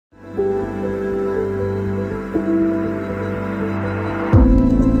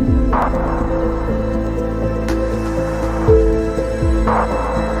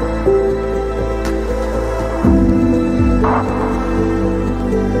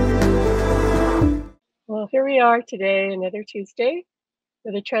Here we are today, another Tuesday,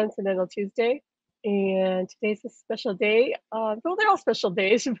 another Transcendental Tuesday. And today's a special day. Well, they're all special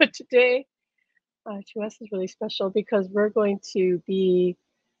days, but today to us is really special because we're going to be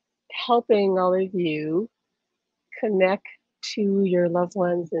helping all of you connect to your loved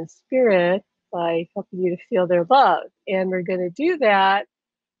ones in spirit by helping you to feel their love. And we're going to do that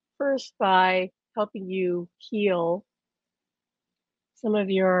first by helping you heal some of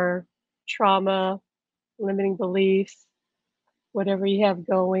your trauma, limiting beliefs, whatever you have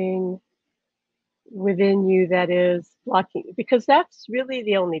going within you that is blocking you, because that's really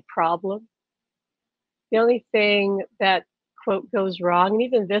the only problem. The only thing that quote goes wrong, and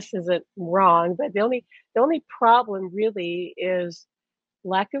even this isn't wrong, but the only problem really is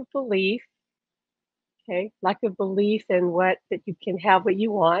lack of belief. Okay, lack of belief in what that you can have what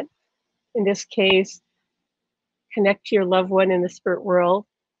you want. In this case, connect to your loved one in the spirit world,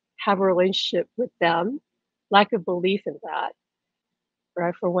 have a relationship with them. Lack of belief in that,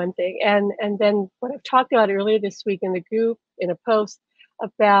 right, for one thing. And then what I've talked about earlier this week in the group in a post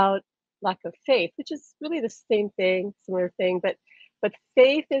about lack of faith, which is really the same thing, similar thing, but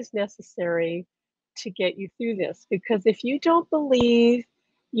faith is necessary to get you through this, because if you don't believe,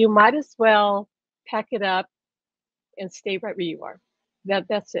 you might as well pack it up and stay right where you are.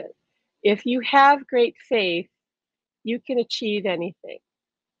 That's it. If you have great faith, you can achieve anything.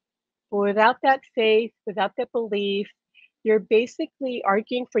 But without that faith, without that belief, you're basically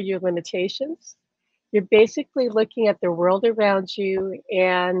arguing for your limitations. You're basically looking at the world around you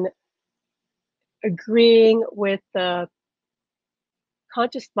and agreeing with the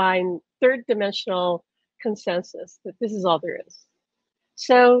conscious mind, third dimensional consensus that this is all there is.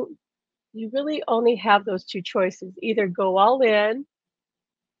 So you really only have those two choices: either go all in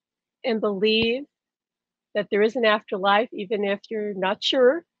and believe that there is an afterlife, even if you're not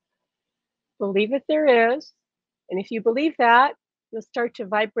sure, believe that there is. And if you believe that, you'll start to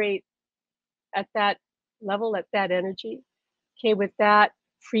vibrate at that level, at that energy, okay, with that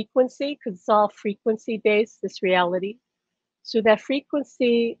frequency, because it's all frequency based, this reality. So that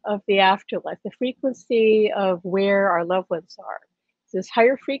frequency of the afterlife, the frequency of where our loved ones are, this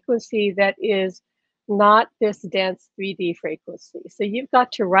higher frequency that is not this dense 3D frequency. So you've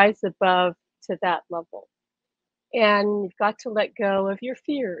got to rise above to that level. And you've got to let go of your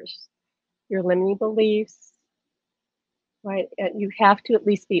fears, your limiting beliefs, right? And you have to at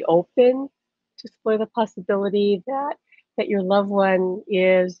least be open to explore the possibility that your loved one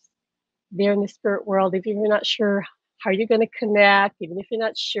is there in the spirit world. If you're not sure how you're going to connect, even if you're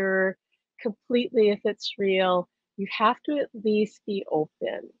not sure completely if it's real, you have to at least be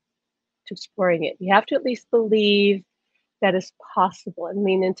open to exploring it. You have to at least believe that is possible and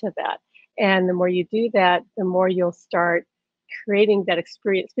lean into that. And the more you do that, the more you'll start creating that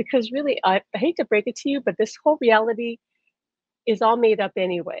experience. Because really, I hate to break it to you, but this whole reality is all made up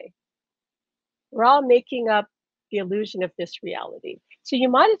anyway. We're all making up the illusion of this reality. So you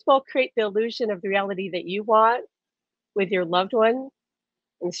might as well create the illusion of the reality that you want with your loved one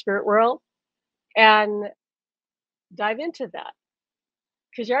in the spirit world and dive into that,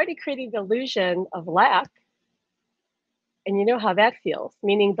 because you're already creating the illusion of lack, and you know how that feels,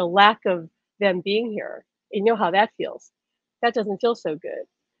 meaning the lack of them being here. You know how that feels. That doesn't feel so good.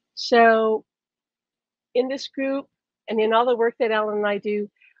 So in this group and in all the work that Ellen and I do,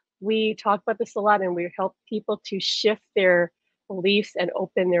 we talk about this a lot, and we help people to shift their beliefs and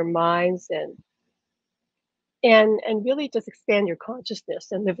open their minds and really just expand your consciousness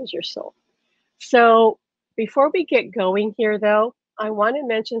and live as yourself. So before we get going here, though, I want to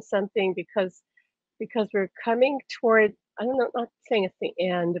mention something because we're coming toward, I don't know, not saying it's the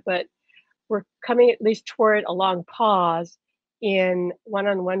end, but we're coming at least toward a long pause in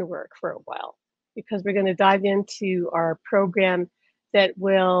one-on-one work for a while, because we're going to dive into our program that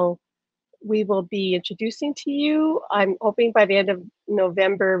we will be introducing to you. I'm hoping by the end of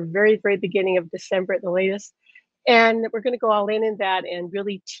November, very, very beginning of December at the latest. And we're going to go all in that and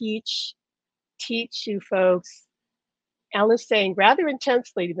really teach you folks, Alan's saying rather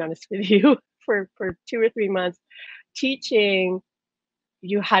intensely, to be honest with you, for 2 or 3 months, teaching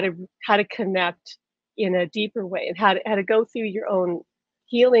you how to connect in a deeper way, and how to go through your own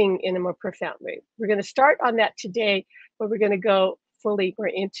healing in a more profound way. We're going to start on that today, but we're going to go fully more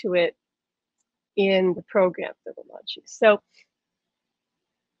into it in the program that we're launching.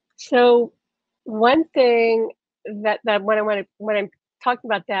 So one thing that when I'm talking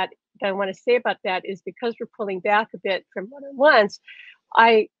about that I want to say about that is, because we're pulling back a bit from one-on-ones,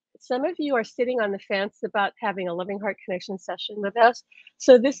 some of you are sitting on the fence about having a loving heart connection session with us.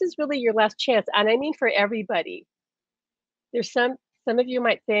 So this is really your last chance. And I mean for everybody. There's some some of you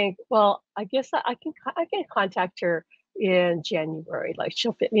might think, well, I guess I can contact her in January. Like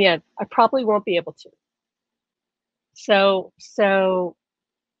she'll fit me in. I probably won't be able to. So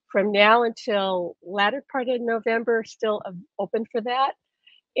from now until latter part of November, still open for that,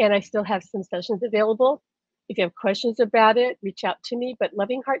 and I still have some sessions available. If you have questions about it, reach out to me. But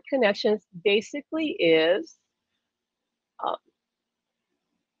Loving Heart Connections basically is, uh,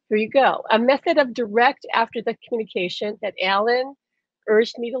 here you go, a method of direct after the communication that Alan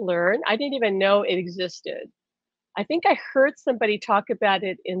urged me to learn. I didn't even know it existed. I think I heard somebody talk about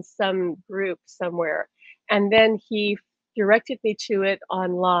it in some group somewhere, and then he directed me to it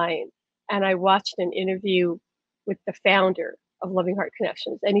online, and I watched an interview with the founder of Loving Heart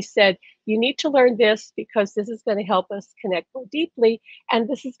Connections, and he said, "You need to learn this because this is going to help us connect more deeply, and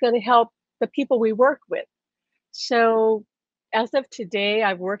this is going to help the people we work with." So, as of today,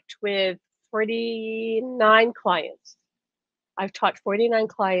 I've worked with 49 clients. I've taught 49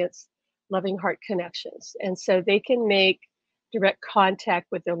 clients Loving Heart Connections, and so they can make direct contact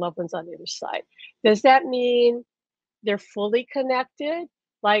with their loved ones on the other side. Does that mean they're fully connected?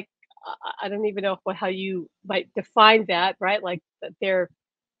 Like, I don't even know how you might define that, right? Like that they're,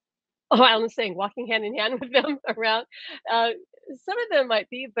 oh, I'm saying walking hand in hand with them around. Uh, some of them might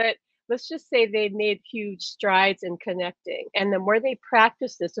be, but let's just say they've made huge strides in connecting. And the more they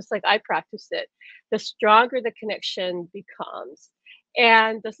practice this, just like I practice it, the stronger the connection becomes.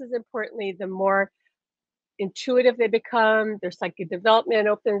 And this is importantly, the more intuitive they become, their psychic development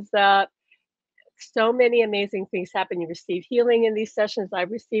opens up. So many amazing things happen. You receive healing in these sessions.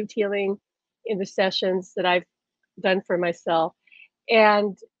 I've received healing in the sessions that I've done for myself.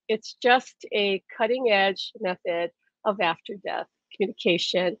 And it's just a cutting edge method of after death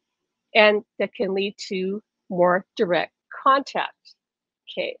communication, and that can lead to more direct contact.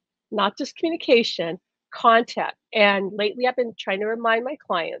 Okay, not just communication, contact. And lately I've been trying to remind my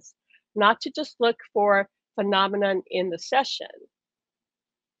clients not to just look for phenomenon in the session,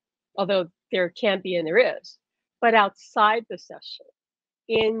 although there can be and there is, but outside the session,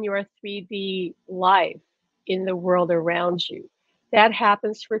 in your 3D life, in the world around you. That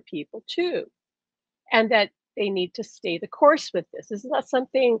happens for people too. And that they need to stay the course with this. This is not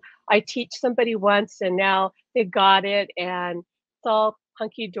something I teach somebody once and now they got it and it's all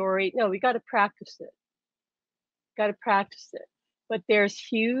hunky dory. No, we got to practice it. Got to practice it. But there's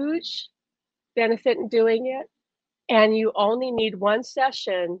huge benefit in doing it. And you only need one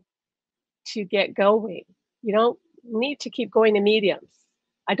session to get going. You don't need to keep going to mediums.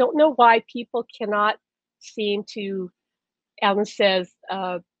 I don't know why people cannot seem to, Alan says,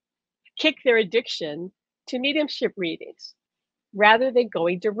 kick their addiction to mediumship readings rather than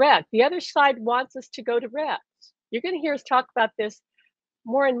going direct. The other side wants us to go direct. You're going to hear us talk about this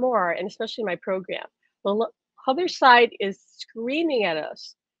more and more, and especially in my program. The other side is screaming at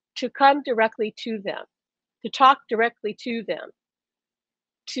us to come directly to them, to talk directly to them,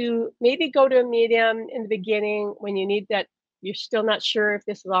 to maybe go to a medium in the beginning when you need that, you're still not sure if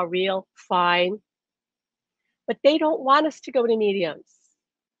this is all real, fine. But they don't want us to go to mediums.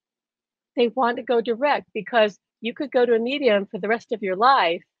 They want to go direct because you could go to a medium for the rest of your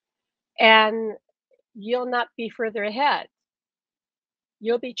life and you'll not be further ahead.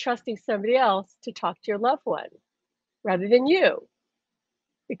 You'll be trusting somebody else to talk to your loved one rather than you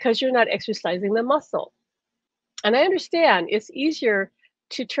because you're not exercising the muscle. And I understand it's easier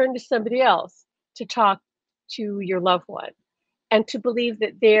to turn to somebody else to talk to your loved one and to believe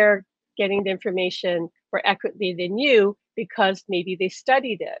that they're getting the information more accurately than you because maybe they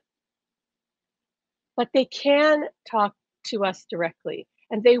studied it. But they can talk to us directly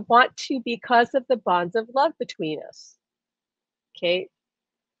and they want to because of the bonds of love between us. Okay.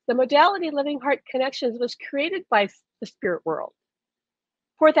 The modality Living Heart Connections was created by the spirit world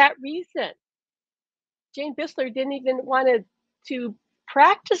for that reason. Jane Bissler didn't even want to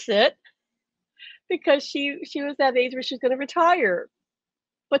practice it because she was at the age where she was going to retire.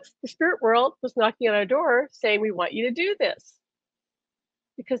 But the spirit world was knocking on our door saying, we want you to do this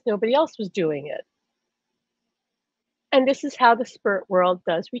because nobody else was doing it. And this is how the spirit world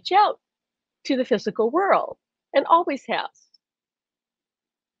does reach out to the physical world and always has.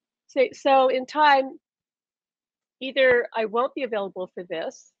 So in time, either I won't be available for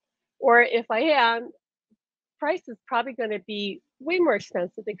this, or if I am, price is probably going to be way more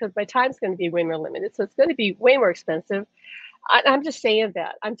expensive because my time's going to be way more limited. So it's going to be way more expensive. I'm just saying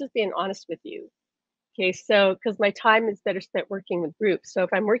that. I'm just being honest with you. Okay, so because my time is better spent working with groups. So if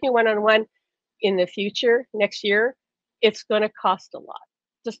I'm working one-on-one in the future, next year, it's going to cost a lot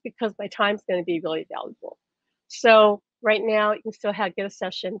just because my time's going to be really valuable. So right now you can still get a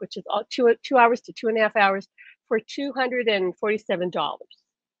session, which is all 2 hours to 2.5 hours for $247.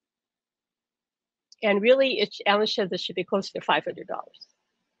 And really, Alan says it should be closer to $500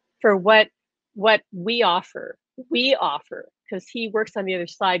 for what we offer. We offer because he works on the other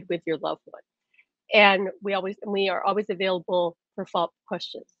side with your loved one, and we are always available for follow-up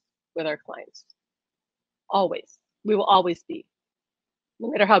questions with our clients. Always, we will always be, no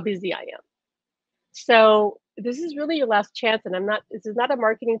matter how busy I am. So this is really your last chance, and this is not a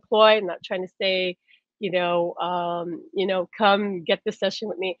marketing ploy. I'm not trying to say, come get this session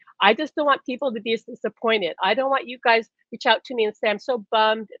with me. I just don't want people to be disappointed. I don't want you guys reach out to me and say, I'm so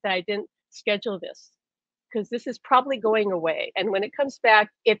bummed that I didn't schedule this, because this is probably going away. And when it comes back,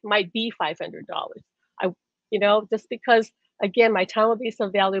 it might be $500. Just because, again, my time will be so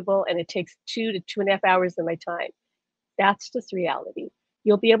valuable, and it takes 2 to 2.5 hours of my time. That's just reality.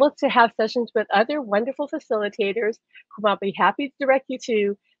 You'll be able to have sessions with other wonderful facilitators whom I'll be happy to direct you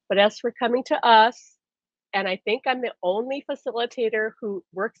to. But as for coming to us, and I think I'm the only facilitator who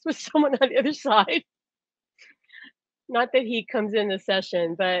works with someone on the other side. Not that he comes in the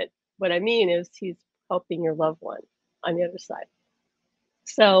session, but what I mean is he's helping your loved one on the other side.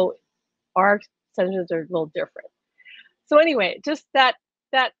 So our sessions are a little different. So anyway, just that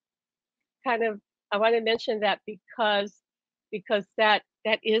kind of, I want to mention that because that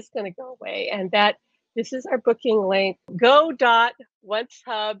is going to go away, and that this is our booking link,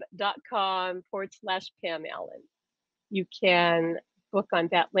 go.oncehub.com/Pam Allen. You can book on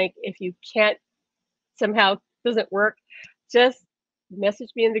that link. If you can't, somehow doesn't work, just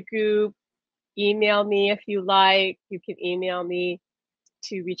message me in the group, email me if you like. You can email me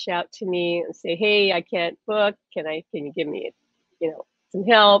to reach out to me and say, hey, I can't book. Can you give me, some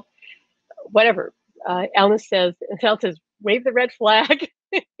help? Whatever. Ellen says, wave the red flag.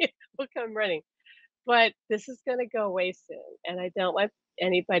 We'll come running. But this is going to go away soon, and I don't want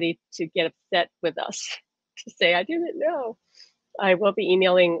anybody to get upset with us to say, I didn't know. I will be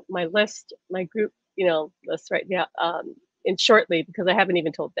emailing my list, my group, list right now, in shortly, because I haven't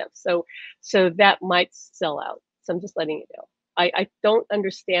even told them. So that might sell out. So I'm just letting you know. I don't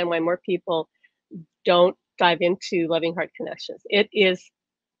understand why more people don't dive into Loving Heart Connections. It is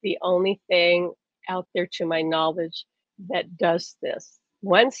the only thing out there, to my knowledge, that does this.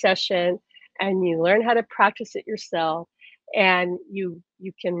 One session, and you learn how to practice it yourself, and you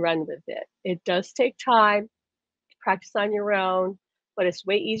can run with it. It does take time to practice on your own, but it's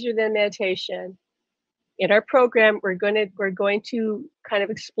way easier than meditation. In our program, we're going to kind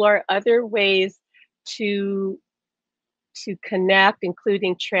of explore other ways to connect,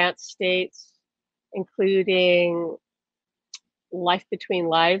 including trance states, including life between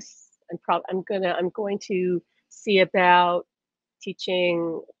lives. I'm going to see about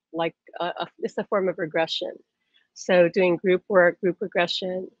teaching, like, it's a form of regression. So doing group work, group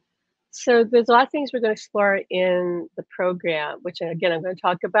regression. So there's a lot of things we're going to explore in the program, which again, I'm going to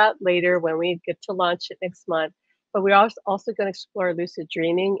talk about later when we get to launch it next month. But we're also going to explore lucid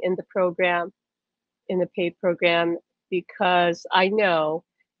dreaming in the program, in the paid program, because I know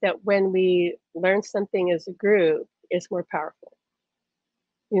that when we learn something as a group, it's more powerful.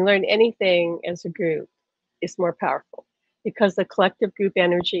 You learn anything as a group, it's more powerful, because the collective group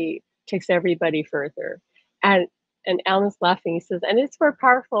energy takes everybody further. And Alan's laughing. He says, and it's more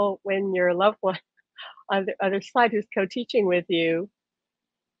powerful when your loved one on the other side, who's co-teaching with you,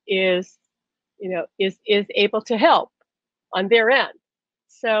 is able to help on their end.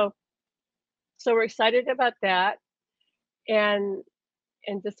 So we're excited about that, and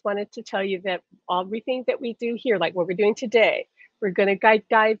just wanted to tell you that everything that we do here, like what we're doing today, we're going to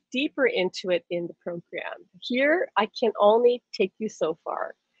dive deeper into it in the program. Here, I can only take you so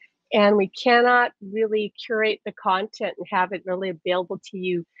far. And we cannot really curate the content and have it really available to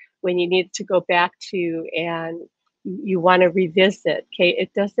you when you need to go back to and you want to revisit. Okay,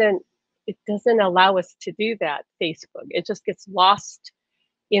 it doesn't allow us to do that, Facebook. It just gets lost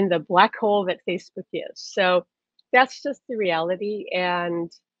in the black hole that Facebook is. So that's just the reality. And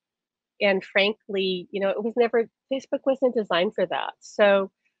frankly, Facebook wasn't designed for that.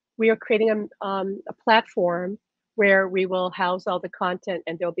 So we are creating a platform where we will house all the content,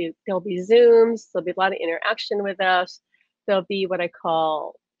 and there'll be Zooms, there'll be a lot of interaction with us. There'll be what I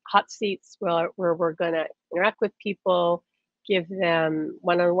call hot seats, where we're going to interact with people, give them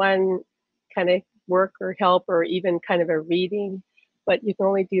one-on-one kind of work or help, or even kind of a reading. But you can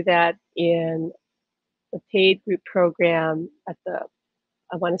only do that in the paid group program at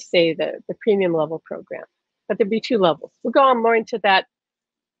I want to say the premium level program. But there'll be 2 levels. We'll go on more into that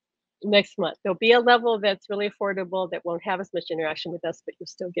next month. There'll be a level that's really affordable that won't have as much interaction with us, but you'll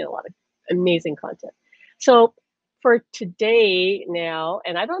still get a lot of amazing content. So for today now,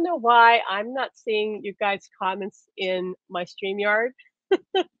 and I don't know why I'm not seeing you guys' comments in my StreamYard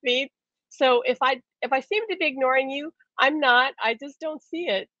feed. So if I seem to be ignoring you, I'm not. I just don't see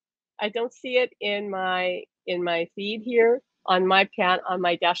it. I don't see it in my feed here on my on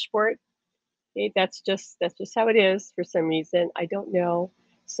my dashboard. Okay, that's just how it is for some reason. I don't know.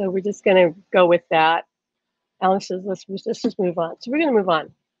 So we're just gonna go with that. Alan says let's just move on. So we're gonna move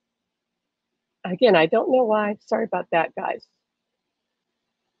on. Again, I don't know why. Sorry about that, guys.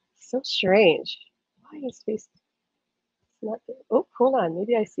 So strange. Why is Facebook not there? Oh, hold on.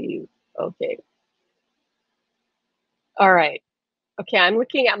 Maybe I see you. Okay. All right. Okay, I'm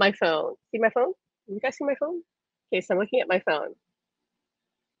looking at my phone. See my phone? You guys see my phone? Okay, so I'm looking at my phone.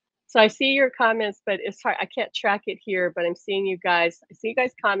 So I see your comments, but it's hard. I can't track it here, but I'm seeing you guys. I see you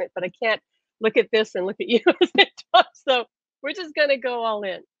guys comment, but I can't look at this and look at you at the time. So we're just gonna go all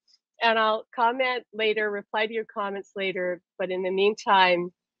in. And I'll comment later, reply to your comments later. But in the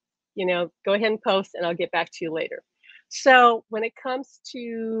meantime, go ahead and post and I'll get back to you later. So when it comes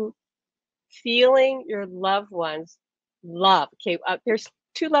to feeling your loved ones love, okay, there's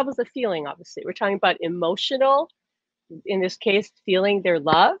two levels of feeling, obviously. We're talking about emotional, in this case, feeling their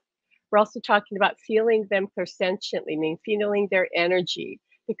love. We're also talking about feeling them persentiently, meaning feeling their energy,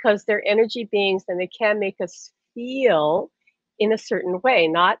 because they're energy beings and they can make us feel in a certain way,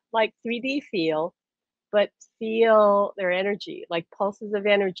 not like 3D feel, but feel their energy, like pulses of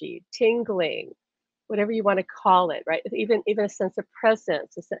energy, tingling, whatever you want to call it, right? Even a sense of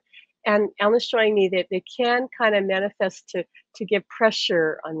presence. And Alan's showing me that they can kind of manifest to give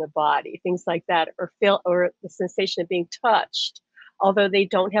pressure on the body, things like that, or the sensation of being touched, although they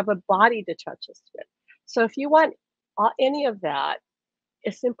don't have a body to touch us with. So if you want any of that,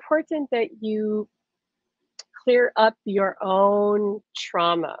 it's important that you clear up your own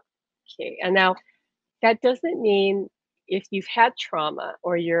trauma. Okay, and now that doesn't mean if you've had trauma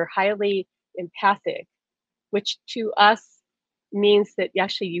or you're highly empathic, which to us means that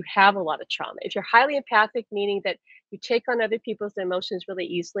actually you have a lot of trauma. If you're highly empathic, meaning that you take on other people's emotions really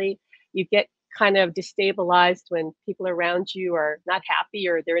easily, you get kind of destabilized when people around you are not happy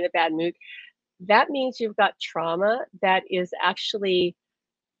or they're in a bad mood, that means you've got trauma that is actually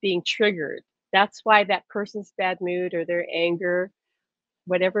being triggered. That's why that person's bad mood or their anger,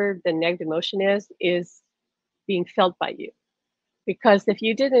 whatever the negative emotion is being felt by you. Because if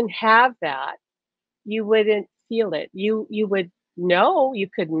you didn't have that, you wouldn't feel it. You would know, you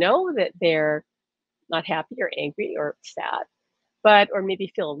could know that they're not happy or angry or sad, but or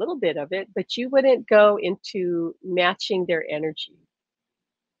maybe feel a little bit of it, but you wouldn't go into matching their energy.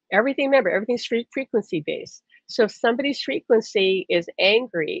 Everything, remember, everything's frequency based. So if somebody's frequency is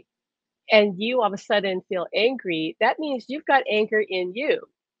angry and you all of a sudden feel angry, that means you've got anger in you,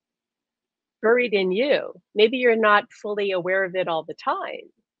 buried in you. Maybe you're not fully aware of it all the time,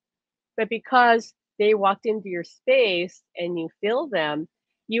 but because they walked into your space and you feel them,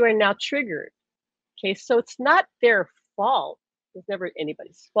 you are now triggered. Okay, so it's not their fault. It's never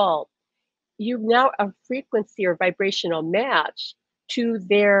anybody's fault. You now a frequency or vibrational match to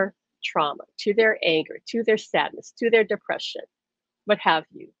their trauma, to their anger, to their sadness, to their depression, what have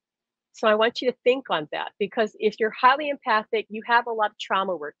you. So I want you to think on that because if you're highly empathic, you have a lot of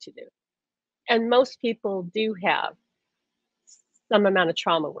trauma work to do. And most people do have some amount of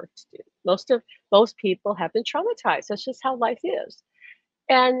trauma work to do. Most people have been traumatized. That's just how life is.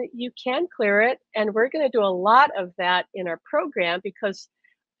 And you can clear it. And we're going to do a lot of that in our program because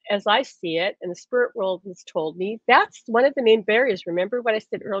as I see it, and the spirit world has told me, that's one of the main barriers. Remember what I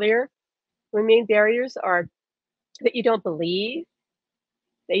said earlier? The main barriers are that you don't believe,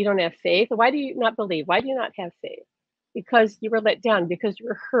 that you don't have faith. Why do you not believe? Why do you not have faith? Because you were let down, because you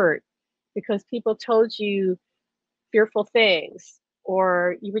were hurt, because people told you fearful things,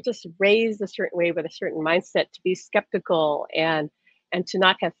 or you were just raised a certain way with a certain mindset to be skeptical and to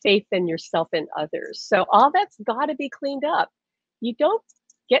not have faith in yourself and others. So all that's got to be cleaned up. You don't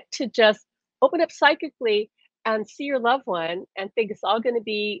get to just open up psychically and see your loved one and think it's all going to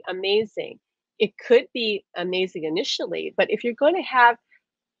be amazing. It could be amazing initially, but if you're going to have,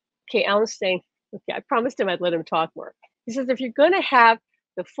 okay, Alan's saying, okay, I promised him I'd let him talk more. He says, if you're going to have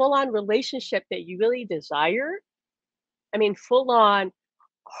the full on relationship that you really desire, I mean, full on,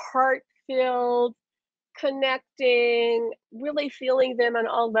 heart filled, connecting, really feeling them on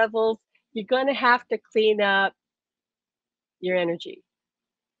all levels, you're going to have to clean up your energy.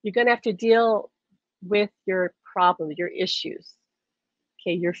 You're going to have to deal with your problems, your issues,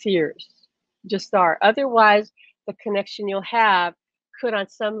 okay, your fears. Just are. Otherwise, the connection you'll have could, on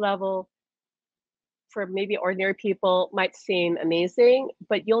some level, for maybe ordinary people, might seem amazing,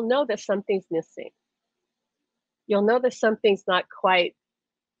 but you'll know that something's missing. you'll know that something's not quite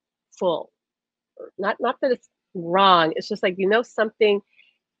full. Or not that it's wrong, it's just like you know something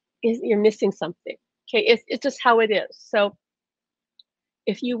is you're missing something. Okay, it's just how it is. So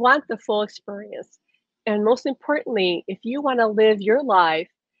if you want the full experience, and most importantly, if you want to live your life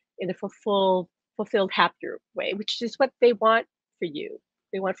in a fulfilled, happier way, which is what they want for you,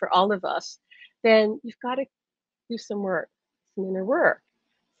 they want for all of us, then you've got to do some work, some inner work,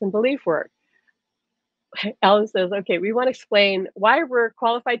 some belief work. Ellen says, okay, we want to explain why we're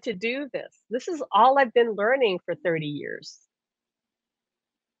qualified to do this. This is all I've been learning for 30 years.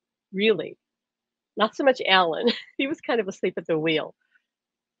 Really. Not so much Alan. He was kind of asleep at the wheel.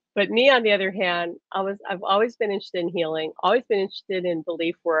 But me, on the other hand, I've always been interested in healing, always been interested in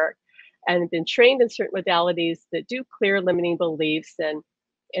belief work, and been trained in certain modalities that do clear limiting beliefs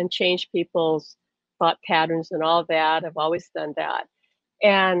and change people's thought patterns and all that. I've always done that.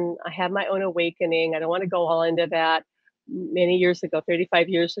 And I had my own awakening. I don't want to go all into that many years ago, 35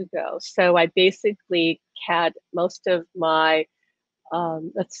 years ago. So I basically had most of my,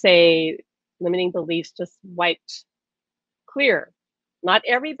 let's say, limiting beliefs just wiped clear. Not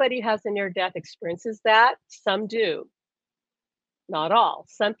everybody has a near death experiences that. Some do, not all.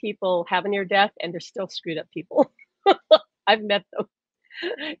 Some people have a near death and they're still screwed up people. I've met them.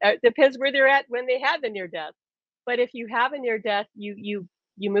 It depends where they're at when they had the near death. But if you have a near death, you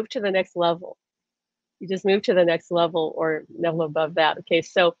move to the next level. You just move to the next level or level above that. Okay,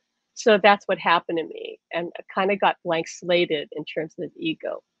 so that's what happened to me, and I kind of got blank slated in terms of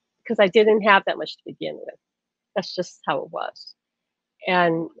ego because I didn't have that much to begin with. That's just how it was.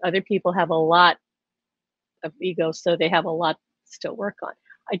 And other people have a lot of ego, so they have a lot to still work on.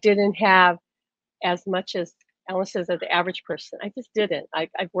 I didn't have as much as Ellen says as the average person. I just didn't. I've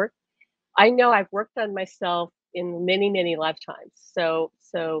worked. I know I've worked on myself in many lifetimes. So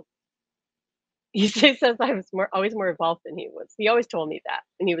he says I was always more evolved than he was. He always told me that,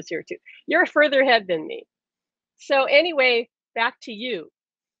 and he was here too. You're further ahead than me. So anyway, back to you.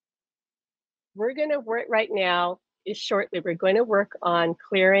 We're going to work right now. Is shortly, we're going to work on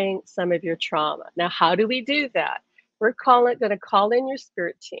clearing some of your trauma. Now, how do we do that? We're going to call in your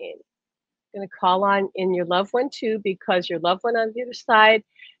spirit team. Going to call on in your loved one too, because your loved one on the other side,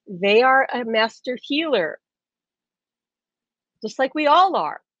 they are a master healer, just like we all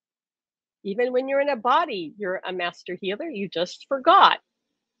are. Even when you're in a body, you're a master healer. You just forgot.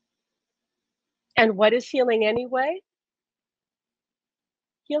 And what is healing anyway?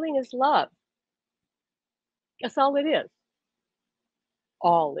 Healing is love. That's all it is.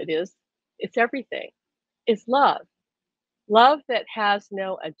 All it is. It's everything. It's love. Love that has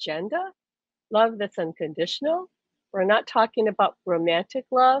no agenda, love that's unconditional. We're not talking about romantic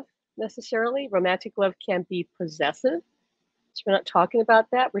love necessarily. Romantic love can be possessive. So we're not talking about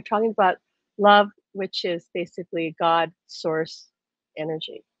that. We're talking about love, which is basically God, source,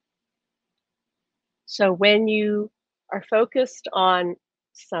 energy. So when you are focused on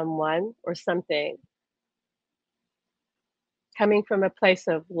someone or something coming from a place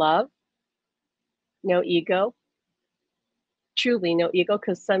of love, no ego, truly no ego,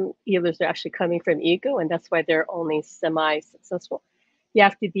 because some healers are actually coming from ego, and that's why they're only semi-successful. You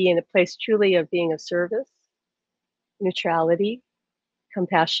have to be in a place truly of being of service, neutrality,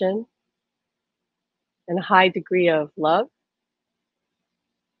 compassion, and a high degree of love.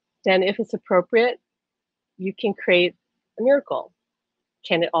 Then, if it's appropriate, you can create a miracle.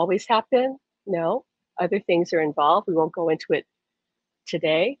 Can it always happen? No. Other things are involved. We won't go into it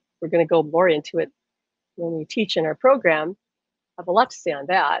today. We're going to go more into it when we teach in our program. I have a lot to say on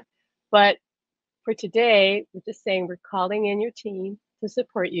that. But for today, we're just saying we're calling in your team to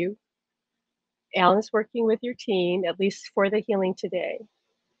support you. Alan's working with your team, at least for the healing today.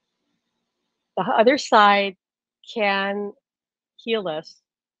 The other side can heal us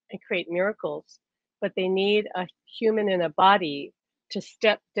and create miracles, but they need a human in a body to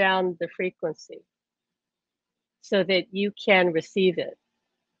step down the frequency so that you can receive it.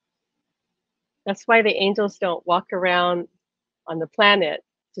 That's why the angels don't walk around on the planet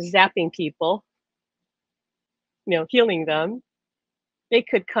just zapping people, healing them. They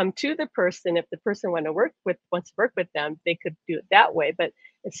could come to the person if the person wants to work with them. They could do it that way. But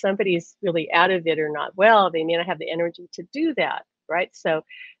if somebody's really out of it or not well, they may not have the energy to do that, right? So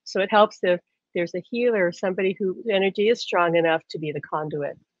it helps if there's a healer or somebody whose energy is strong enough to be the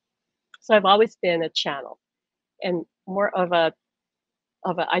conduit. So I've always been a channel, and more of a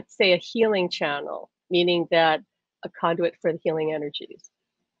I'd say a healing channel, meaning that a conduit for the healing energies,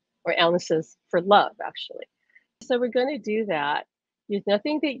 or illnesses for love, actually. So we're going to do that. There's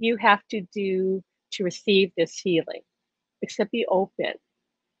nothing that you have to do to receive this healing, except be open.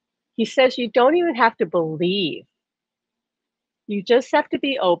 He says you don't even have to believe You just have to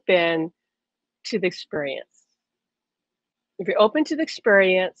be open to the experience. If you're open to the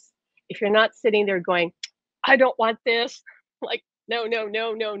experience, if you're not sitting there going, "I don't want this," like, "No, no,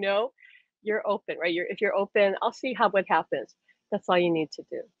 no, no, no," you're open, right? If you're open, "I'll see how what happens." That's all you need to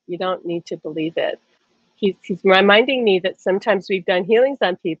do. You don't need to believe it. He's reminding me that sometimes we've done healings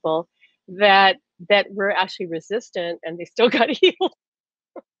on people that were actually resistant and they still got healed.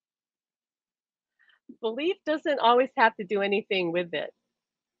 Belief doesn't always have to do anything with it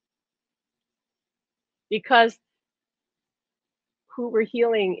because who we're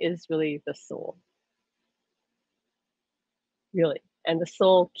healing is really the soul, really. And the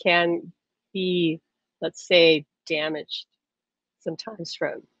soul can be, let's say, damaged sometimes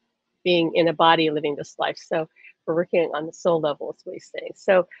from being in a body living this life. So we're working on the soul level, is what he's saying.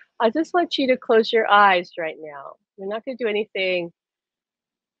 So I just want you to close your eyes right now. We're not going to do anything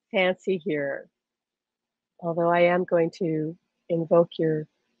fancy here, although I am going to invoke your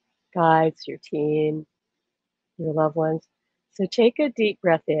guides, your team, your loved ones. So take a deep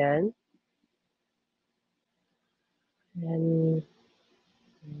breath in and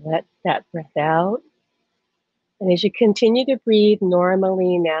let that breath out. And as you continue to breathe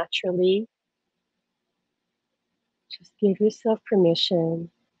normally, naturally, just give yourself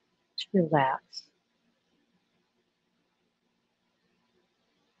permission to relax.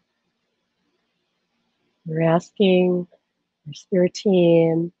 We're asking our spirit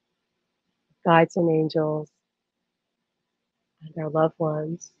team, guides and angels, and our loved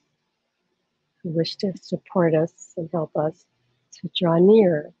ones who wish to support us and help us to draw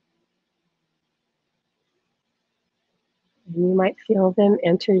near. And you might feel them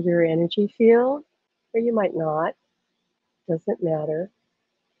enter your energy field, or you might not. Doesn't matter.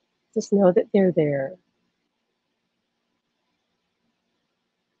 Just know that they're there.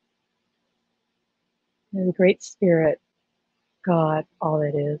 And Great Spirit, God, all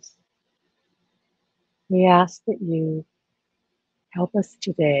it is, we ask that you help us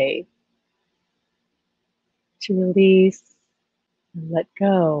today to release and let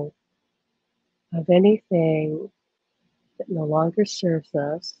go of anything that no longer serves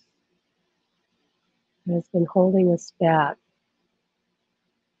us, that has been holding us back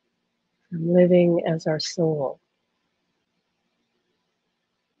from living as our soul.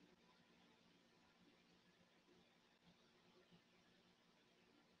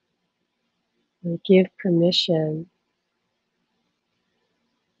 We give permission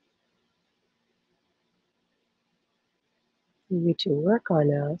for you to work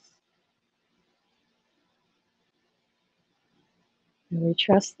on us, and we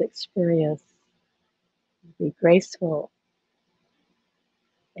trust the experience will be graceful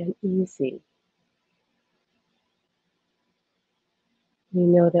and easy. We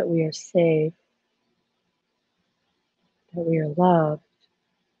know that we are safe, that we are loved,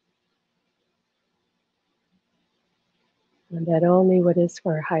 and that only what is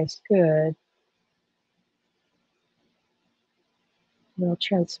for our highest good will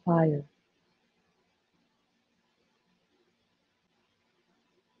transpire.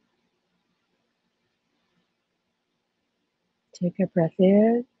 Take a breath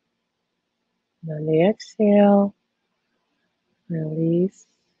in, and on the exhale, release,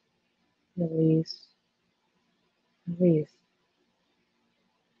 release, release.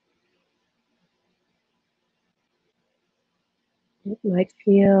 It might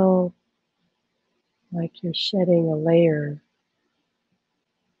feel like you're shedding a layer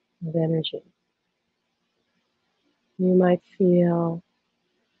of energy. You might feel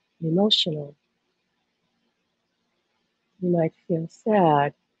emotional. You might feel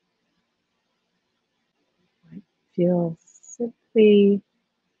sad. You might feel simply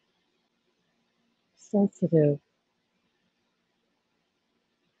sensitive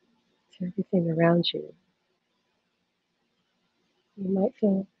to everything around you. You might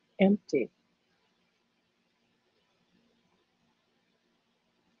feel empty.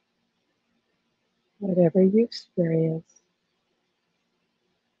 Whatever you experience,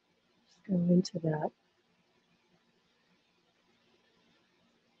 just go into that.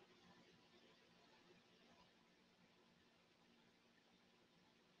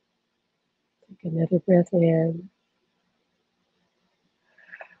 Take another breath in.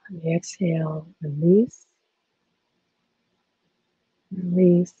 On the exhale, release,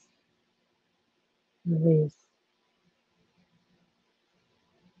 release, release.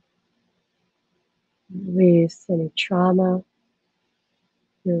 Release any trauma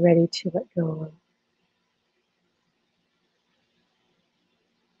you're ready to let go of.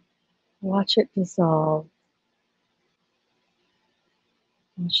 Watch it dissolve.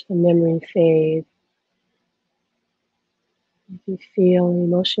 Watch the memory fade. If you feel an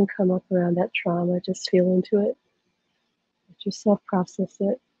emotion come up around that trauma, just feel into it. Let yourself process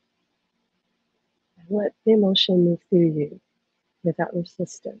it and let the emotion move through you without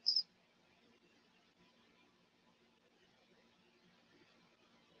resistance.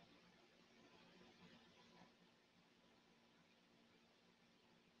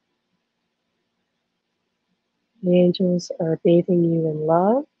 The angels are bathing you in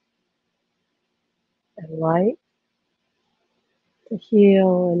love and light to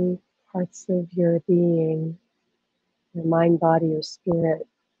heal any parts of your being, your mind, body, or spirit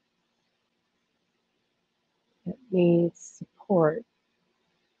that needs support,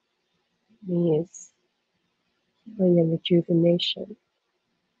 needs healing and rejuvenation.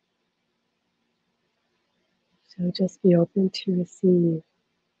 So just be open to receive.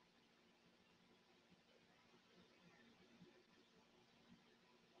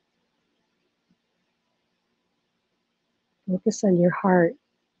 Focus on your heart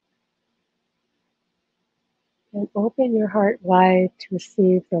and open your heart wide to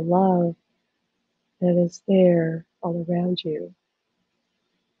receive the love that is there all around you.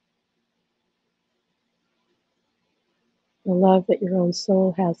 The love that your own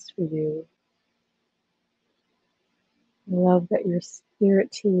soul has for you. The love that your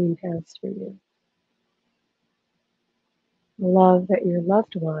spirit team has for you. The love that your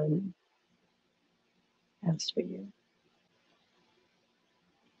loved one has for you.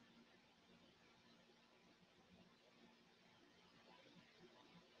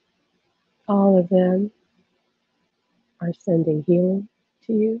 All of them are sending healing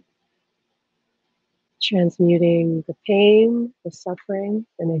to you, transmuting the pain, the suffering,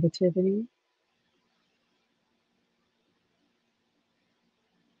 the negativity,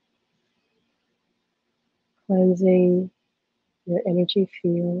 cleansing your energy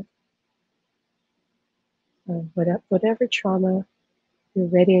field of whatever trauma you're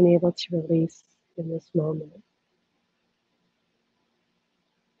ready and able to release in this moment.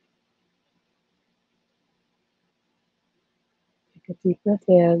 Take a deep breath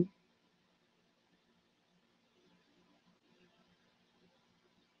in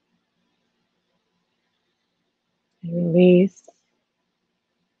and release,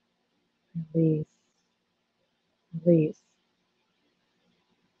 release, release.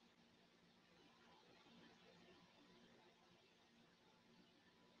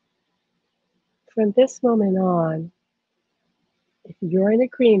 From this moment on, if you're in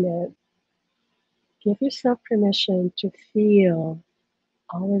agreement, give yourself permission to feel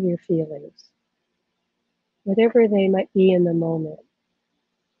all of your feelings, whatever they might be in the moment.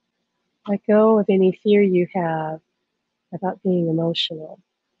 Let go of any fear you have about being emotional.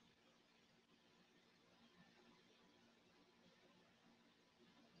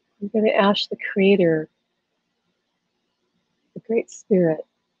 I'm going to ask the Creator, the Great Spirit,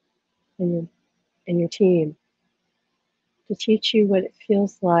 and your team to teach you what it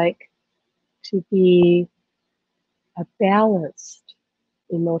feels like to be a balanced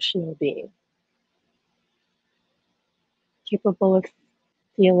emotional being, capable of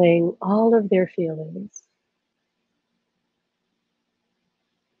feeling all of their feelings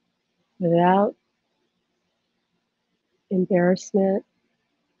without embarrassment,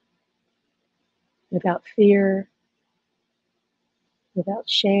 without fear, without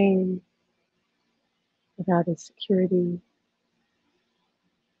shame, without insecurity.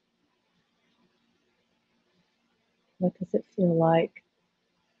 What does it feel like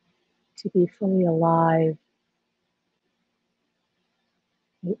to be fully alive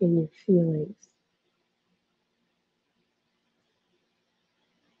and in your feelings?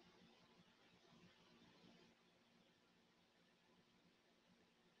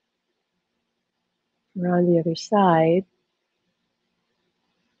 We're on the other side.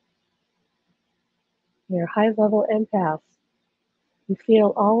 They're high level empaths who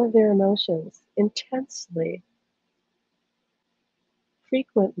feel all of their emotions intensely,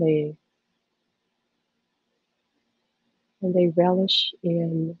 frequently, and they relish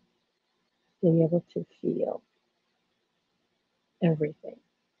in being able to feel everything.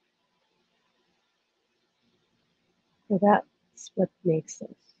 So that's what makes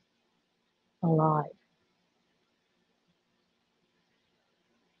us alive.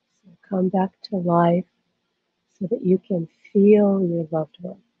 So come back to life so that you can feel your loved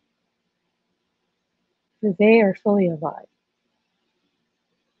one, for they are fully alive.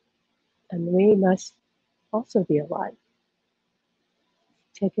 And we must also be alive.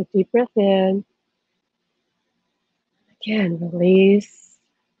 Take a deep breath in. Again, release,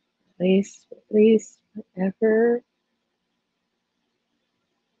 release, release whatever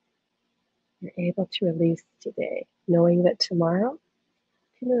you're able to release today, knowing that tomorrow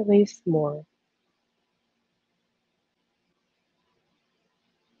you can release more.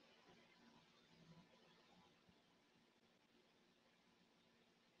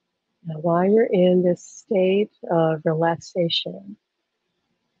 Now, while you're in this state of relaxation,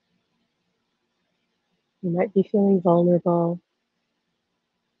 you might be feeling vulnerable,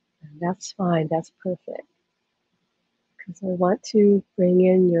 and that's fine, that's perfect. Because I want to bring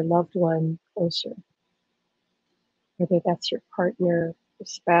in your loved one closer, whether that's your partner, your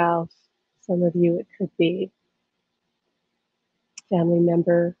spouse, some of you it could be family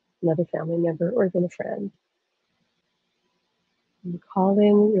member, another family member, or even a friend. And call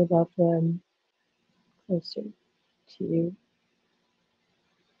in your loved one closer to you.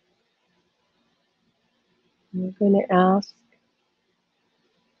 And we're going to ask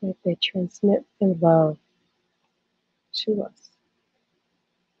that they transmit their love to us.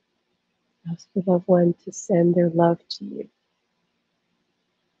 Ask your loved one to send their love to you.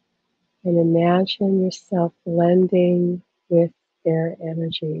 And imagine yourself blending with their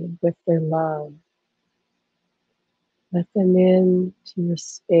energy, with their love. Let them into your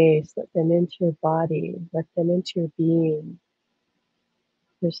space, let them into your body, let them into your being.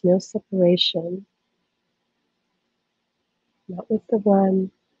 There's no separation, not with the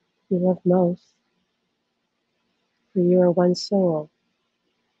one you love most, for you are one soul.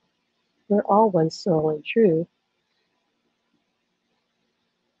 We're all one soul in truth,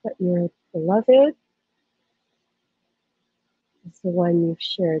 but your beloved is the one you've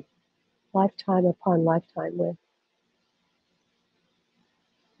shared lifetime upon lifetime with.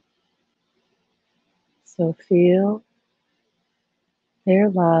 So feel their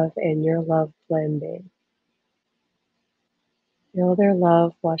love and your love blending. Feel their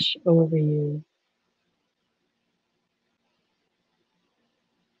love wash over you.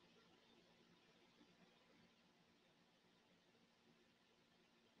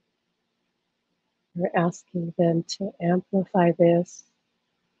 You're asking them to amplify this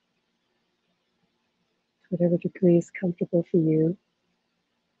to whatever degree is comfortable for you.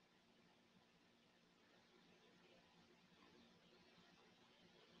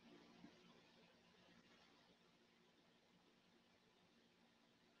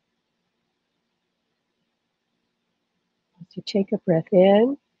 As you take a breath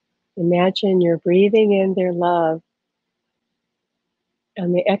in, imagine you're breathing in their love.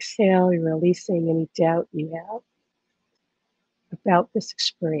 On the exhale, you're releasing any doubt you have about this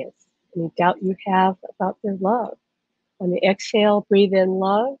experience, any doubt you have about their love. On the exhale, breathe in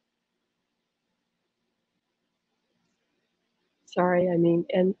love.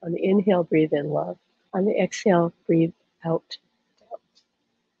 And on the inhale, breathe in love. On the exhale, breathe out doubt.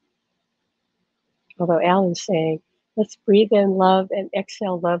 Although Alan's saying, let's breathe in love and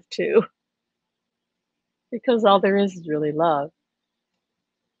exhale love too, because all there is really love.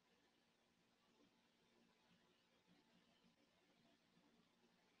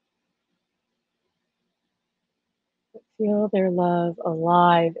 But feel their love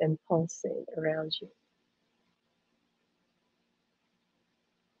alive and pulsing around you.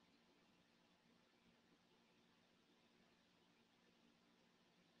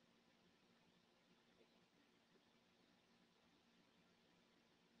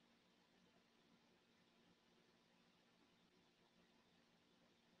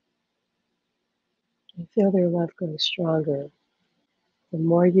 And feel their love grow stronger the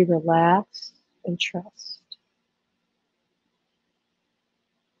more you relax and trust.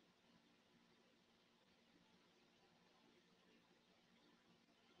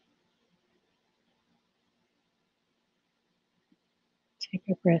 Take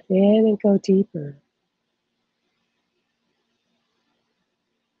a breath in and go deeper.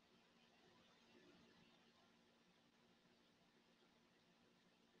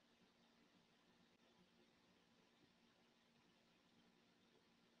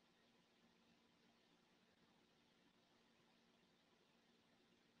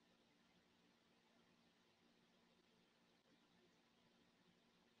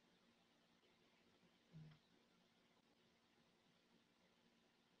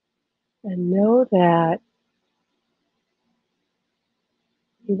 And know that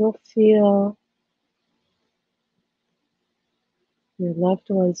you will feel your loved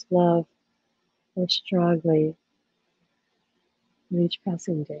one's love more strongly with each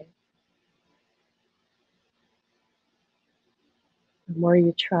passing day. The more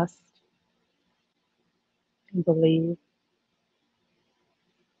you trust and believe,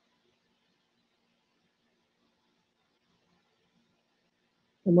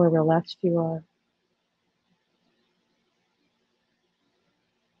 the more relaxed you are.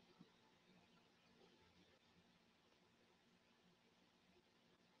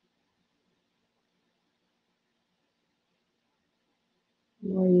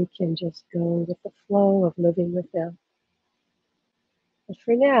 or you can just go with the flow of living with them. But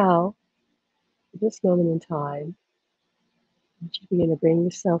for now, at this moment in time, I want you to begin to bring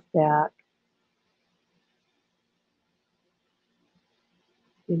yourself back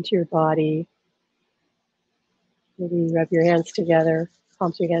into your body. Maybe rub your hands together,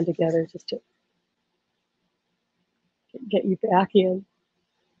 palms of your hand together, just to get you back in.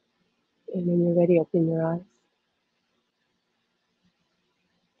 And when you're ready, open your eyes.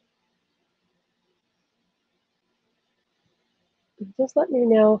 And just let me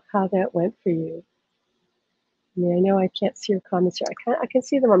know how that went for you. I mean, I know I can't see your comments here. I can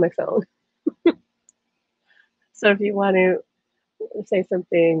see them on my phone. So if you want to say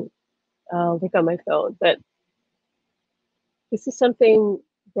something, I'll look on my phone. But this is something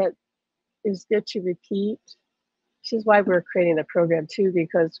that is good to repeat. This is why we're creating the program too,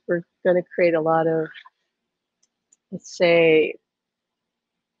 because we're going to create a lot of, let's say,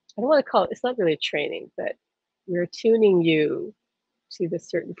 I don't want to call it, it's not really training, but we're tuning you to this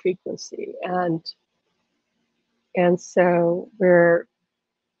certain frequency. And so we're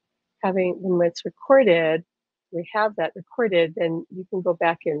having, when it's recorded, we have that recorded, then you can go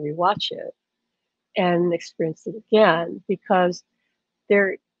back and rewatch it and experience it again, because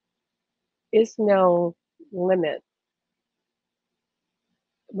there is no limit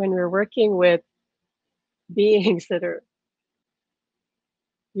when we're working with beings that are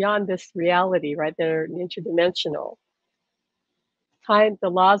beyond this reality, right? That are interdimensional. Time, the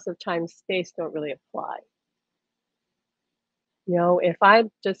laws of time space don't really apply. You know, if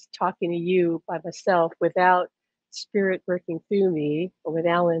I'm just talking to you by myself without spirit working through me, or with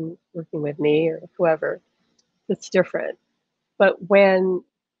Alan working with me, or whoever, it's different. But when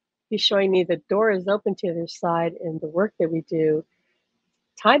he's showing me the door is open to the other side and the work that we do,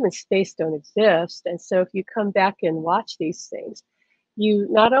 time and space don't exist. And so if you come back and watch these things, you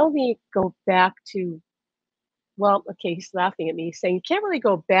not only go back to, well, okay, he's laughing at me, he's saying you can't really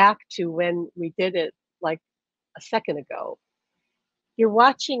go back to when we did it like a second ago. You're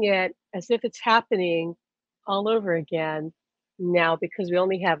watching it as if it's happening all over again now, because we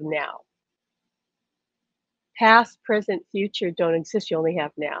only have now. Past, present, future don't exist. You only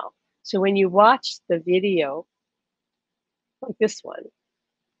have now. So when you watch the video, like this one,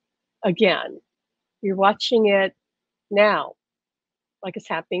 again, you're watching it now, like it's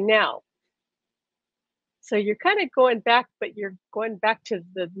happening now. So you're kind of going back, but you're going back to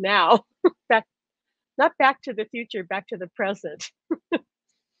the now, back, not back to the future, back to the present,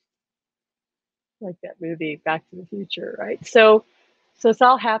 like that movie, Back to the Future, right? So it's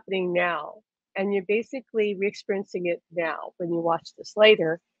all happening now, and you're basically re-experiencing it now when you watch this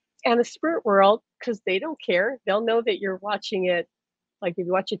later. And the spirit world, because they don't care, they'll know that you're watching it. Like if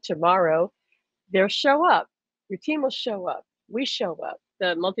you watch it tomorrow, they'll show up. Your team will show up. We show up.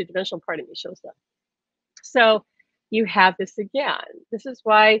 The multidimensional part of me shows up. So you have this again. This is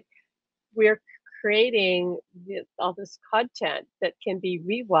why we're creating all this content that can be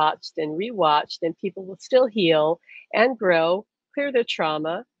rewatched, and people will still heal and grow, clear their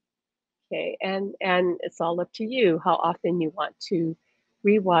trauma. Okay, and it's all up to you how often you want to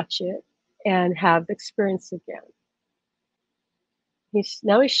rewatch it and have the experience again. He's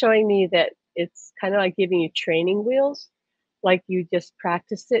showing me that it's kind of like giving you training wheels, like you just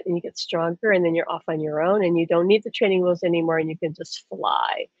practice it and you get stronger, and then you're off on your own, and you don't need the training wheels anymore, and you can just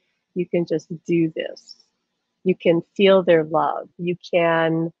fly. You can just do this. You can feel their love. You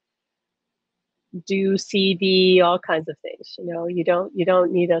can do CB, all kinds of things. You know, you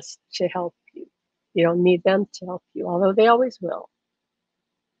don't need us to help you. You don't need them to help you, although they always will.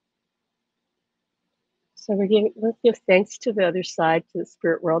 So let's give thanks to the other side, to the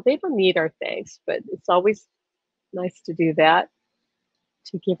spirit world. They don't need our thanks, but it's always nice to do that,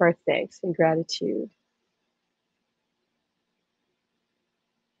 to give our thanks and gratitude.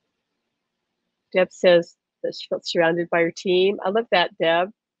 Deb says that she felt surrounded by her team. I love that, Deb.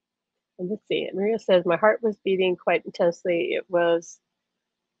 And let's see, Maria says, my heart was beating quite intensely. It was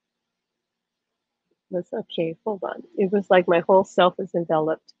okay, hold on. It was like my whole self was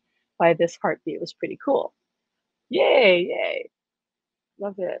enveloped by this heartbeat. It was pretty cool. Yay, yay.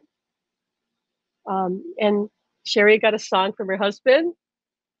 Love it. And Sherry got a song from her husband,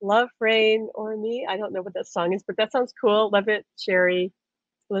 Love, Rain, or Me. I don't know what that song is, but that sounds cool. Love it, Sherry.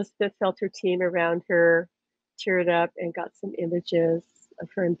 Elizabeth felt her team around her, cheered up, and got some images of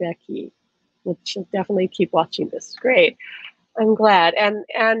her and Becky. She'll definitely keep watching this. Great. I'm glad.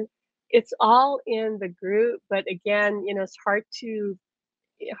 And it's all in the group, but again, you know, it's hard to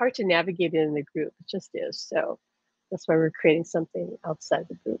navigate it in the group. It just is. So that's why we're creating something outside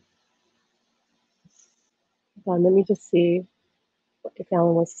the group. Hold on, let me just see. if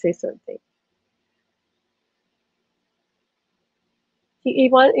Alan wants to say something. He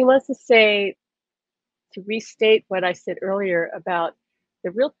wants to say, to restate what I said earlier about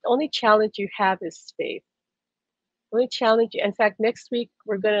the real only challenge you have is faith. Only challenge. In fact, next week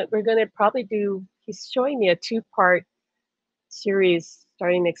we're gonna probably do. He's showing me a two-part series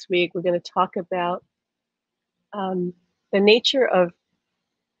starting next week. We're gonna talk about um, the nature of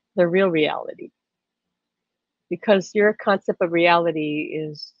the real reality, because your concept of reality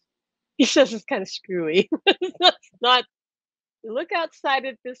is, he says, it's kind of screwy. It's not. You look outside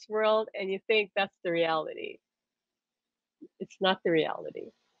at this world and you think that's the reality. It's not the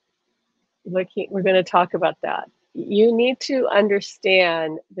reality. We're going to talk about that. You need to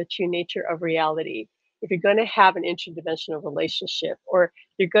understand the true nature of reality if you're going to have an interdimensional relationship, or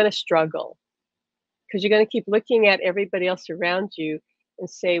you're going to struggle, because you're going to keep looking at everybody else around you and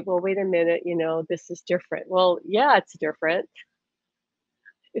say, well, wait a minute, this is different. Well, yeah, it's different.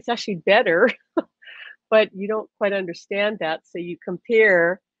 It's actually better, but you don't quite understand that. So you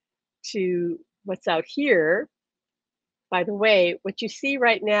compare to what's out here. By the way, what you see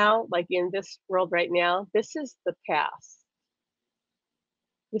right now, like in this world right now, this is the past.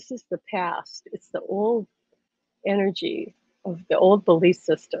 This is the past. It's the old energy of the old belief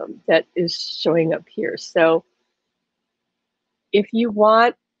system that is showing up here. So if you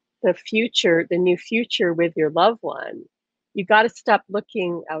want the future, the new future with your loved one, you got to stop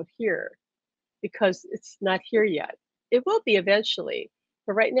looking out here, because it's not here yet. It will be eventually.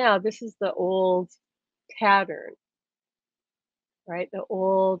 But right now, this is the old pattern, right? The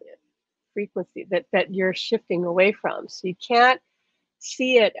old frequency that you're shifting away from. So you can't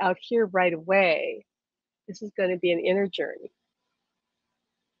see it out here right away. This is going to be an inner journey.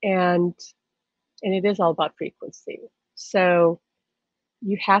 And it is all about frequency. So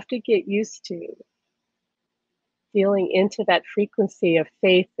you have to get used to feeling into that frequency of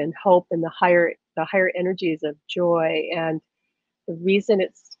faith and hope and the higher energies of joy. And the reason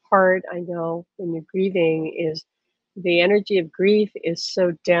it's hard, I know, when you're grieving, is the energy of grief is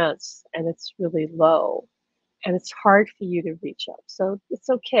so dense and it's really low, and it's hard for you to reach up. So it's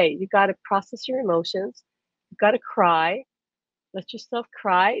okay. You got to process your emotions. You got to cry. Let yourself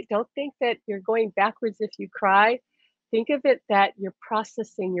cry. Don't think that you're going backwards if you cry. Think of it that you're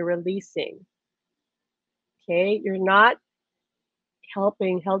processing, you're releasing. Okay? You're not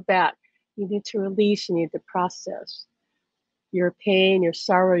held back. You need to release, you need to process your pain, your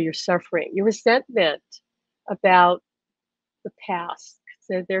sorrow, your suffering, your resentment about the past.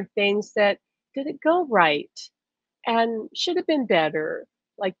 So there are things that didn't go right and should have been better.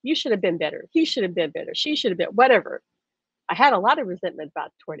 Like, you should have been better. He should have been better. She should have been, whatever. I had a lot of resentment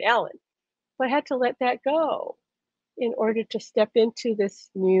about toward Alan, but I had to let that go in order to step into this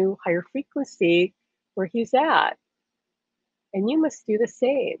new higher frequency where he's at. And you must do the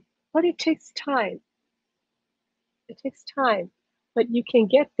same. But it takes time. It takes time. But you can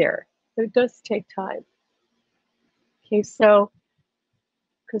get there. But it does take time. Okay, so,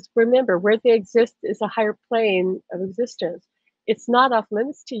 because remember, where they exist is a higher plane of existence. It's not off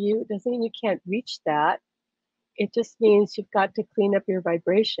limits to you. It doesn't mean you can't reach that. It just means you've got to clean up your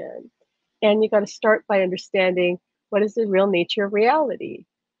vibration. And you got to start by understanding what is the real nature of reality.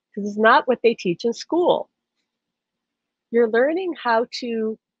 Because it's not what they teach in school. You're learning how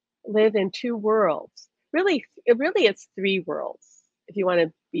to live in two worlds. Really, it's three worlds. If you want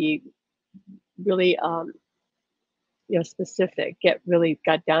to be really, specific,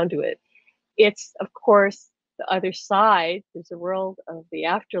 got down to it. It's, of course, the other side. There's a world of the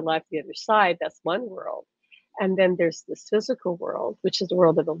afterlife, the other side. That's one world. And then there's this physical world, which is the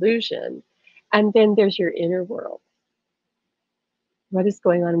world of illusion. And then there's your inner world. What is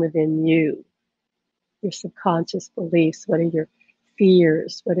going on within you? Your subconscious beliefs. What are your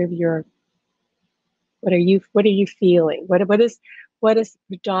fears? What are you feeling? What is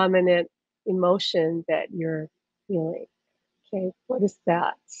the dominant emotion that you're feeling? Okay, what is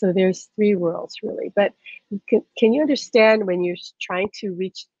that? So there's three worlds, really. But can you understand, when you're trying to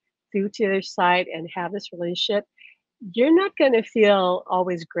reach through to the other side and have this relationship, you're not going to feel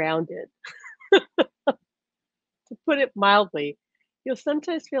always grounded. To put it mildly, you'll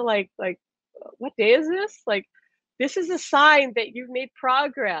sometimes feel like, what day is this? Like, this is a sign that you've made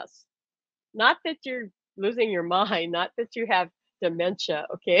progress. Not that you're losing your mind, not that you have dementia,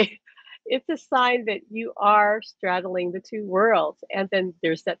 okay? It's a sign that you are straddling the two worlds. And then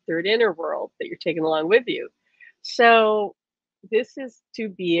there's that third inner world that you're taking along with you. So this is to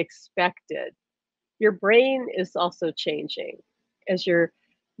be expected. Your brain is also changing. As your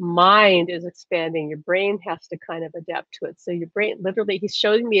mind is expanding, your brain has to kind of adapt to it. So your brain, literally, he's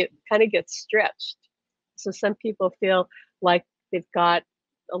showing me, it kind of gets stretched. So some people feel like they've got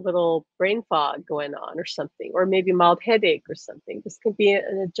a little brain fog going on or something, or maybe mild headache or something. This could be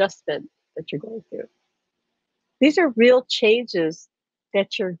an adjustment that you're going through. These are real changes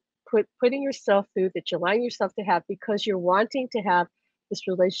that you're putting yourself through, that you're allowing yourself to have because you're wanting to have this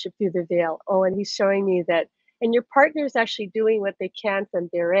relationship through the veil. Oh, and he's showing me that, and your partner is actually doing what they can from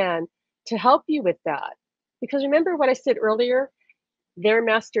their end to help you with that. Because remember what I said earlier? They're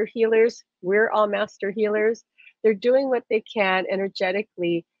master healers. We're all master healers. They're doing what they can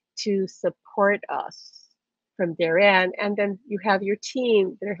energetically to support us from their end. And then you have your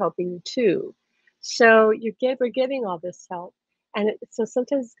team that are helping you too. So we're getting all this help. And so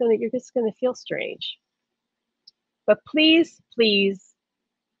sometimes you're just gonna feel strange. But please, please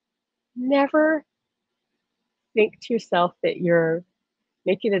never think to yourself that you're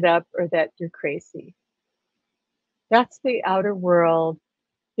making it up or that you're crazy. That's the outer world,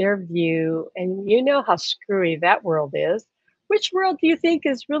 their view, and you know how screwy that world is. Which world do you think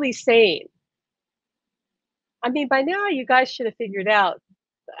is really sane? I mean, by now you guys should have figured out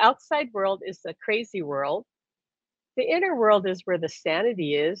the outside world is a crazy world. The inner world is where the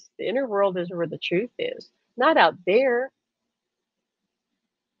sanity is. The inner world is where the truth is, not out there,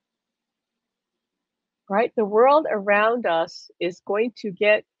 right? The world around us is going to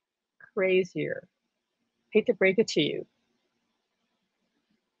get crazier. Hate to break it to you,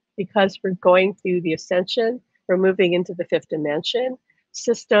 because we're going through the ascension, we're moving into the fifth dimension.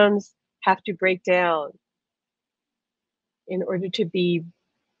 Systems have to break down in order to be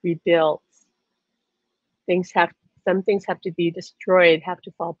rebuilt. Some things have to be destroyed, have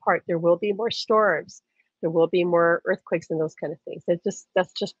to fall apart. There will be more storms. There will be more earthquakes and those kind of things.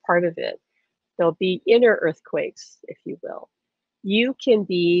 That's just part of it. There'll be inner earthquakes, if you will. You can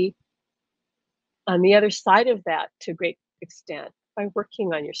be on the other side of that to a great extent by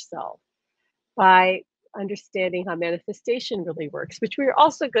working on yourself, by understanding how manifestation really works, which we're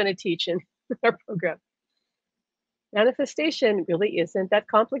also going to teach in our program. Manifestation really isn't that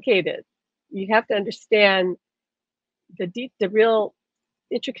complicated. You have to understand the real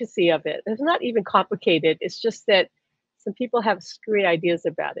intricacy of it. It's not even complicated. It's just that some people have screwy ideas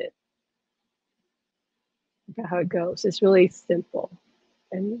about it, about how it goes. It's really simple.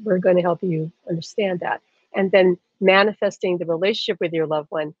 And we're going to help you understand that. And then manifesting the relationship with your loved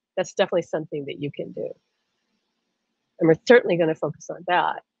one, that's definitely something that you can do. And we're certainly going to focus on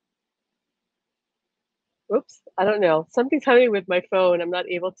that. Oops, I don't know. Something's happening with my phone. I'm not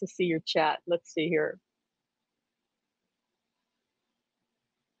able to see your chat. Let's see here.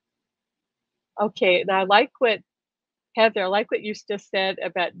 Okay, and Heather, I like what you just said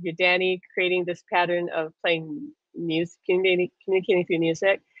about your Danny creating this pattern of playing music, communicating through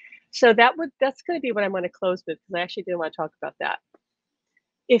music. So that's going to be what I'm going to close with, because I actually didn't want to talk about that.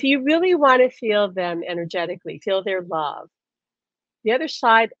 If you really want to feel them energetically, feel their love, the other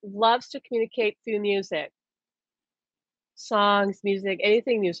side loves to communicate through music, songs, music,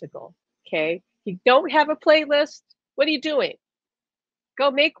 anything musical. Okay. If you don't have a playlist, what are you doing? Go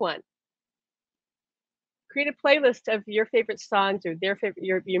make one. Create a playlist of your favorite songs or their favorite,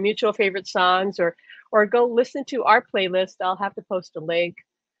 your mutual favorite songs, or go listen to our playlist. I'll have to post a link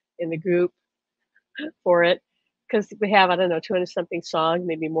in the group for it, because we have, I don't know, 200 something songs,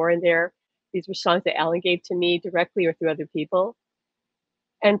 maybe more in there. These were songs that Alan gave to me directly or through other people.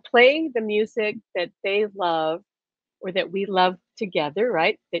 And playing the music that they love or that we love together,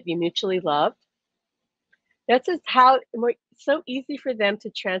 right? That you mutually love. That's just how it's so easy for them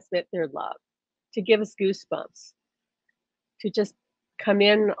to transmit their love, to give us goosebumps, to just come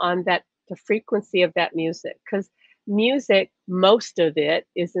in on the frequency of that music. Because music, most of it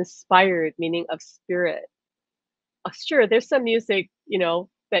is inspired, meaning of spirit. Sure, there's some music,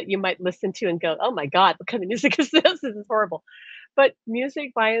 that you might listen to and go, oh my God, what kind of music is this? This is horrible. But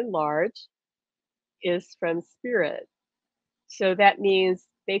music by and large is from spirit. So that means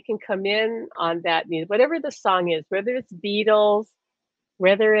they can come in on that music, whatever the song is, whether it's Beatles,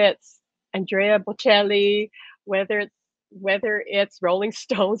 whether it's Andrea Bocelli, whether it's Rolling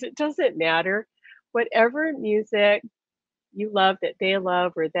Stones, it doesn't matter. Whatever music you love, that they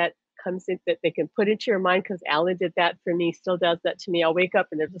love, or that comes in, that they can put into your mind, because Alan did that for me, still does that to me. I'll wake up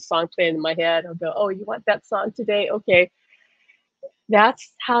and there's a song playing in my head. I'll go, oh, you want that song today? Okay.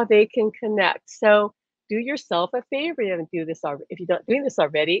 That's how they can connect. So do yourself a favor. You haven't do this already. If you're not doing this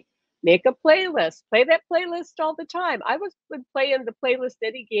already, make a playlist. Play that playlist all the time. I was playing the playlist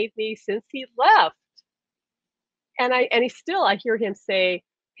that he gave me since he left. And I hear him say,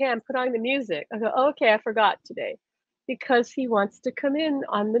 Pam, put on the music. I go, oh, okay, I forgot today. Because he wants to come in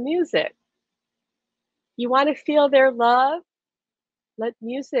on the music. You want to feel their love? Let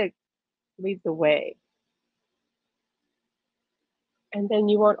music lead the way. And then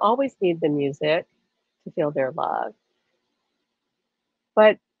you won't always need the music to feel their love,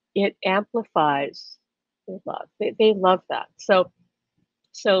 but it amplifies their love. They love that. So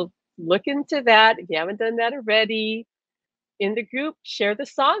look into that. If you haven't done that already, in the group, share the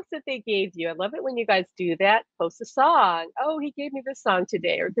songs that they gave you. I love it when you guys do that. Post a song. Oh, he gave me this song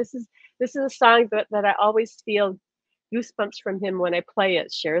today, or this is a song that I always feel goosebumps from him when I play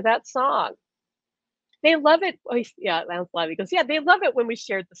it. Share that song. They love it. Oh, yeah, Lance Love. He goes, yeah, they love it when we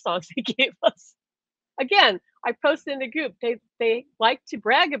shared the songs they gave us. Again, I posted in the group. They like to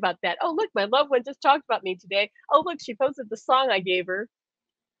brag about that. Oh, look, my loved one just talked about me today. Oh, look, she posted the song I gave her.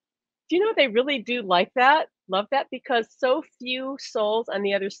 Do you know they really do like that? Love that because so few souls on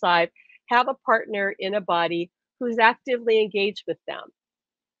the other side have a partner in a body who's actively engaged with them.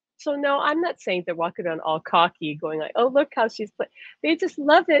 So no, I'm not saying they're walking around all cocky, going like, "Oh, look how she's put." They just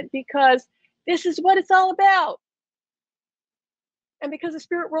love it because this is what it's all about, and because the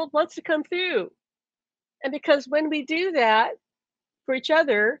spirit world wants to come through, and because when we do that for each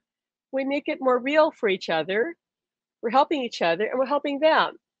other, we make it more real for each other. We're helping each other, and we're helping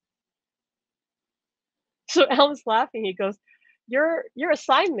them. So Alan's laughing. He goes, "Your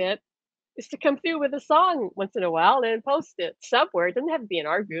assignment is to come through with a song once in a while and post it somewhere. It doesn't have to be in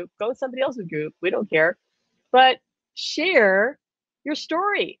our group. Go in somebody else's group. We don't care. But share your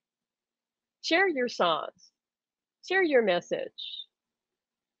story. Share your songs. Share your message.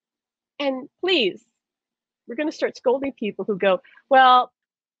 And please, we're going to start scolding people who go, well,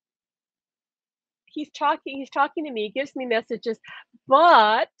 he's talking to me, gives me messages,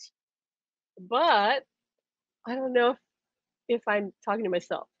 but I don't know if I'm talking to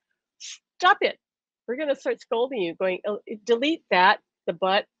myself. Stop it. We're going to start scolding you, going, oh, delete that, the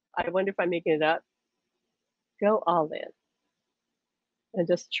but. I wonder if I'm making it up. Go all in and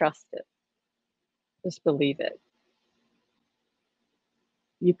just trust it. Just believe it.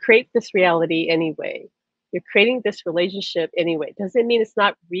 You create this reality anyway. You're creating this relationship anyway. Doesn't mean it's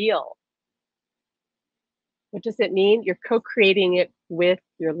not real. What does it mean? You're co-creating it with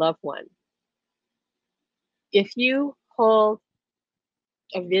your loved one. If you hold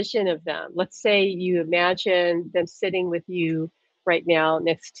a vision of them, let's say you imagine them sitting with you right now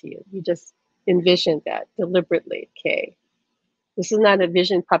next to you. You just envision that deliberately, okay? This is not a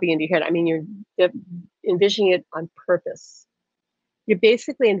vision popping into your head. I mean, you're envisioning it on purpose. You're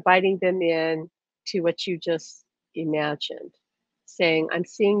basically inviting them in to what you just imagined, saying, I'm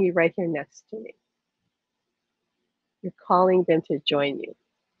seeing you right here next to me. You're calling them to join you.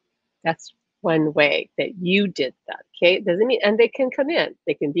 That's one way that you did that. Okay. It doesn't mean, and they can come in,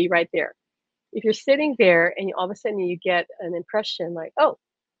 they can be right there. If you're sitting there and all of a sudden you get an impression like, oh,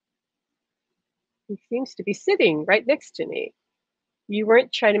 he seems to be sitting right next to me. You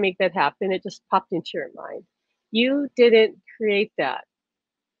weren't trying to make that happen. It just popped into your mind. You didn't create that.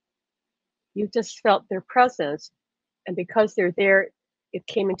 You just felt their presence. And because they're there, it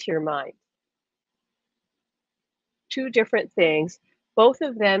came into your mind. Two different things. Both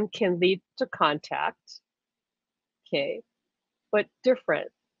of them can lead to contact, okay, but different.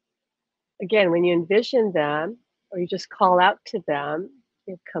 Again, when you envision them or you just call out to them,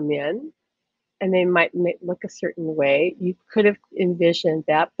 they come in and they might look a certain way. You could have envisioned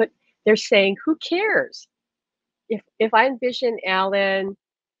that, but they're saying, who cares? If I envision Alan,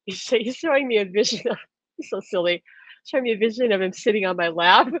 he's showing me a vision of, he's so silly, showing me a vision of him sitting on my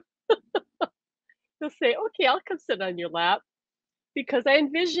lap. He'll say, okay, I'll come sit on your lap because I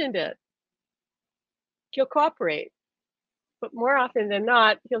envisioned it. He'll cooperate. But more often than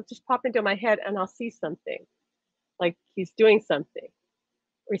not, he'll just pop into my head and I'll see something, like he's doing something,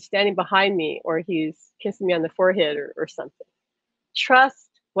 or he's standing behind me, or he's kissing me on the forehead or something. Trust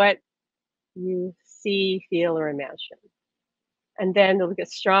what you see, feel, or imagine. And then it'll get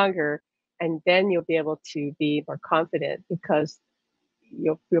stronger, and then you'll be able to be more confident because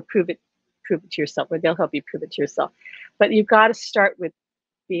you'll prove it to yourself, or they'll help you prove it to yourself. But you've got to start with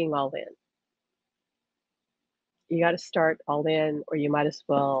being all in. You got to start all in, or you might as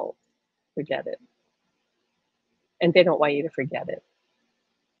well forget it. And they don't want you to forget it.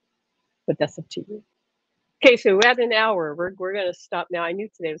 But that's up to you. Okay, so we're at an hour. We're going to stop now. I knew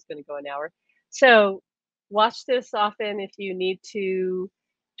today was going to go an hour. So watch this often if you need to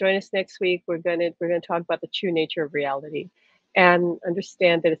join us next week. We're going to talk about the true nature of reality and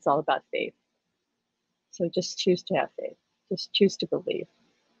understand that it's all about faith. So just choose to have faith. Just choose to believe.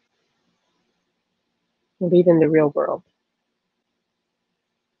 Believe in the real world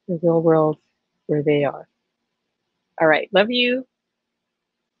where they are. All right. Love you.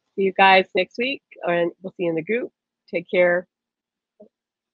 See you guys next week, and we'll see you in the group. Take care.